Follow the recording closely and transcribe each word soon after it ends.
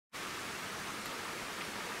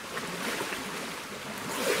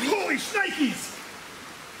shnikes!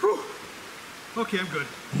 Whew. Okay, I'm good.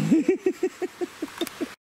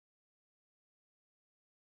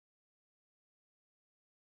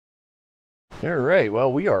 All right,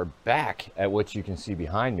 well, we are back at what you can see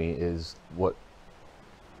behind me is what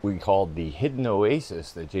we called the hidden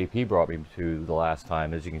oasis that JP brought me to the last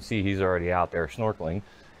time. As you can see, he's already out there snorkeling,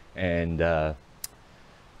 and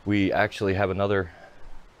we actually have another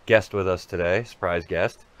guest with us today, surprise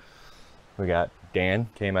guest. We got Dan,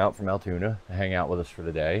 came out from Altoona to hang out with us for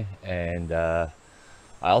the day, and I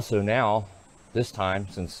also now, this time,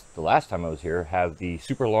 since the last time I was here, have the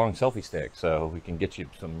super long selfie stick, so we can get you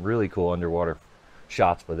some really cool underwater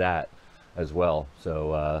shots with that as well.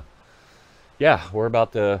 So yeah, we're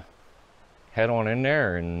about to head on in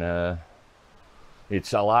there, and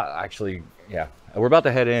it's a lot, actually. Yeah, we're about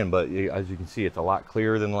to head in, but as you can see, it's a lot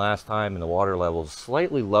clearer than the last time, and the water level is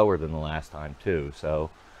slightly lower than the last time too. So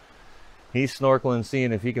he's snorkeling,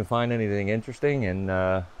 seeing if he can find anything interesting, and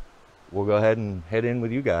we'll go ahead and head in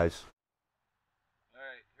with you guys. All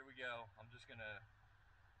right, here we go. I'm just gonna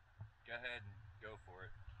go ahead and go for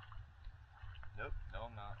it. Nope, no,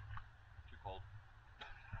 I'm not. Too cold.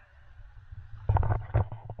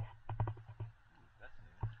 Ooh, that's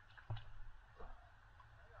new.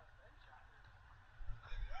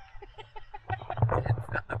 It's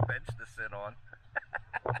got a bench to sit on.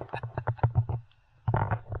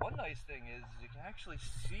 One nice thing is you can actually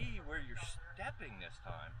see where you're stepping this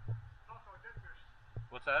time.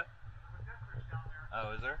 What's that?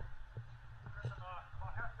 Oh, is there?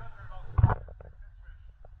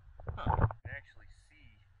 Huh. You can actually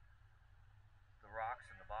see the rocks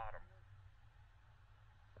in the bottom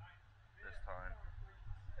this time.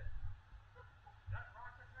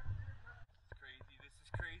 This is crazy, this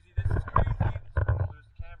is crazy, this is crazy. I'm gonna lose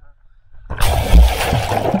the camera.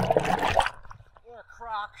 You're a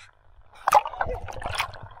croc.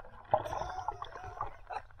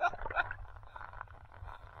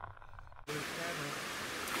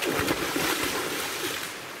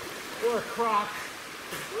 Or a croc.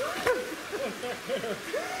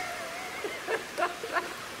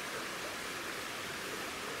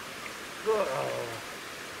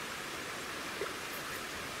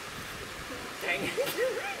 Dang it.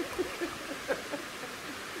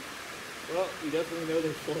 Well, you definitely know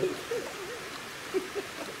they're float.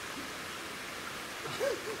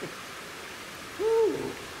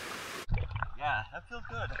 Yeah, that feels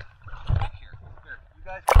good. Back here. Here, you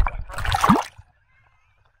guys can come across.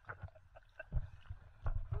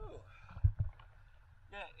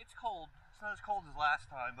 Yeah, it's cold. It's not as cold as last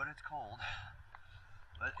time, but it's cold.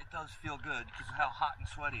 But it does feel good because of how hot and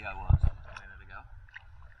sweaty I was a minute ago.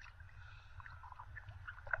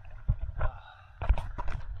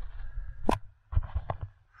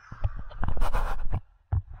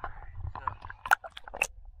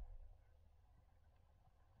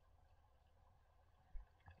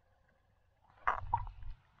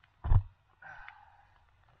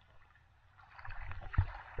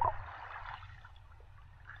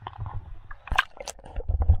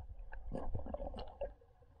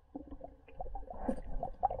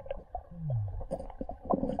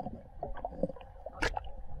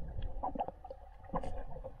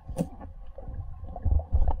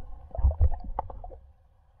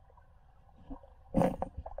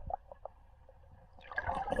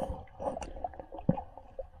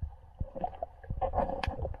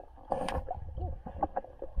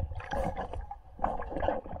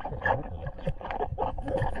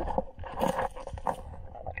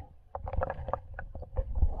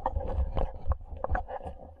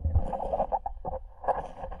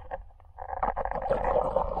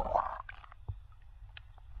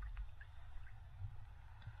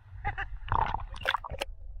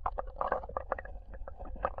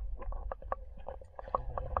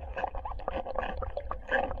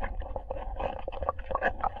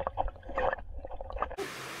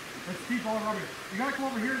 Let's keep on rubbing. You gotta come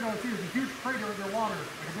over here though, see, there's a huge crater under water,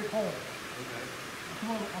 like a big hole. Okay.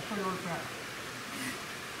 Come on, I'll show you where it's at.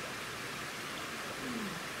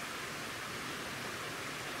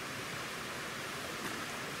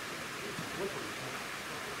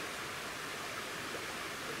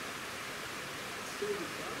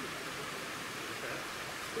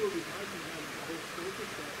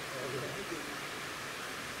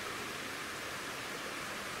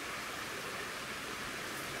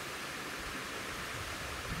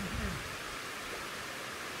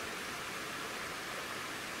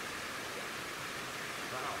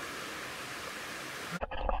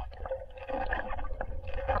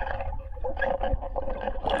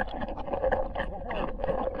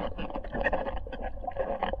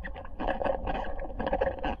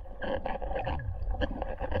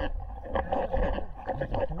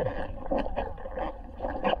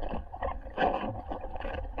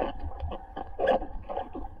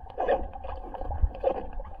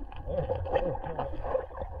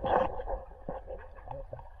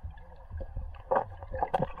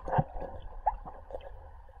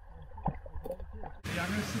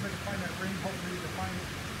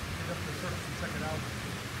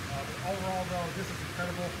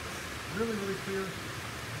 really, really clear.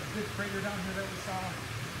 There's a big crater down here that we saw,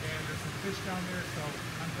 and there's some fish down there, so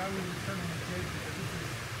I'm glad we returned on the jig because this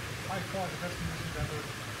is by far the best conditions ever.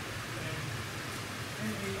 And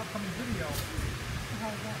in an upcoming video, see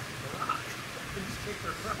how it went.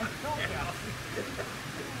 I felt that.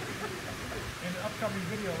 In the upcoming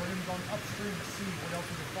video, we're going to go upstream to see what else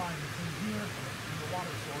we can find between here and the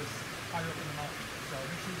water source higher up in the mountain. So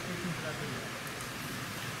make sure you stay tuned for that video.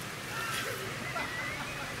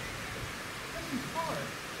 That's hard.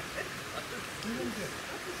 You didn't get it.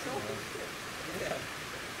 That's so good. Yeah.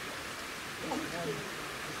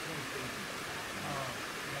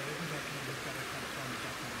 Yeah, they do that kind of stuff. That's kind of fun.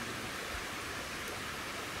 That's kind of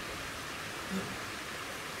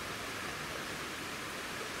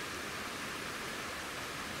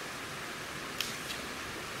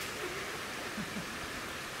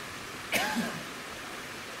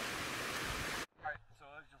Alright,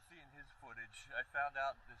 so as you'll see in his footage, I found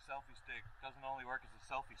out the selfie stick doesn't only work as a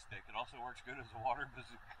selfie stick, it also works good as a water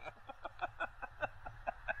bazooka.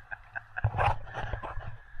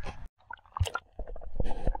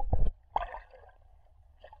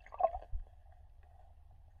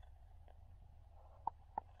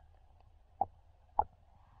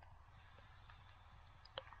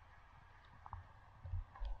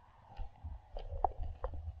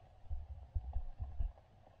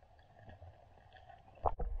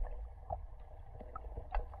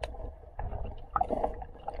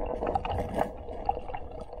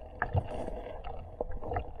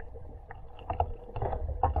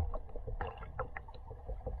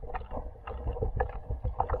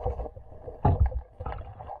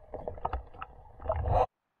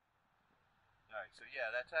 So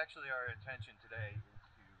yeah, that's actually our intention today, is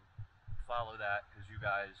to follow that because you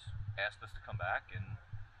guys asked us to come back and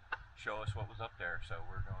show us what was up there. So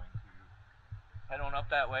we're going to head on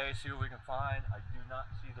up that way, see what we can find. I do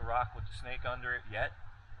not see the rock with the snake under it yet,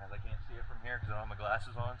 as I can't see it from here because I don't have my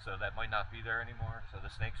glasses on, so that might not be there anymore. So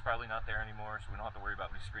the snake's probably not there anymore, so we don't have to worry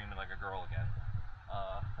about me screaming like a girl again.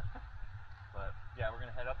 But yeah, we're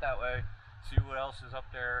going to head up that way, see what else is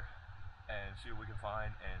up there, and see what we can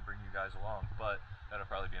find and bring you guys along. But that'll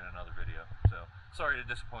probably be in another video. So sorry to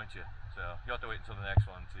disappoint you. So you'll have to wait until the next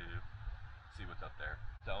one to see what's up there.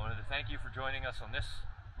 So I wanted to thank you for joining us on this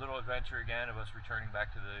little adventure again of us returning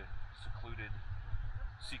back to the secluded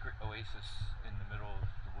secret oasis in the middle of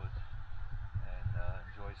the woods, and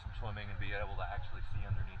enjoy some swimming and be able to actually see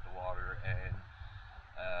underneath the water. And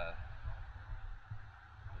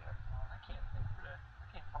yeah, I can't think today. I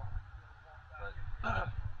can't talk. But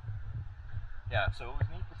yeah, so it was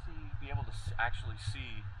neat to be able to actually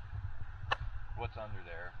see what's under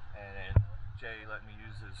there. And Jay let me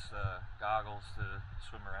use his goggles to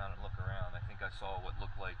swim around and look around. I think I saw what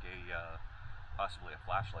looked like a possibly a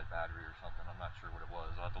flashlight battery or something. I'm not sure what it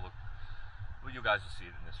was. I'll have to look. Well, you guys will see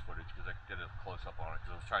it in this footage because I could get a close up on it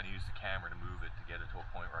because I was trying to use the camera to move it to get it to a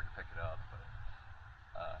point where I could pick it up, but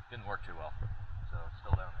didn't work too well. So it's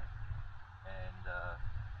still down there. And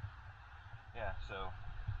yeah, so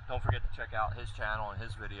don't forget to check out his channel and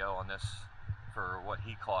his video on this for what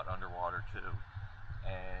he caught underwater too.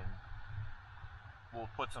 And we'll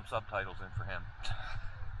put some subtitles in for him.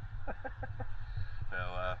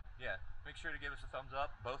 So yeah, make sure to give us a thumbs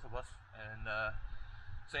up, both of us, and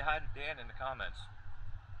say hi to Dan in the comments.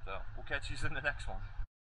 So we'll catch you in the next one.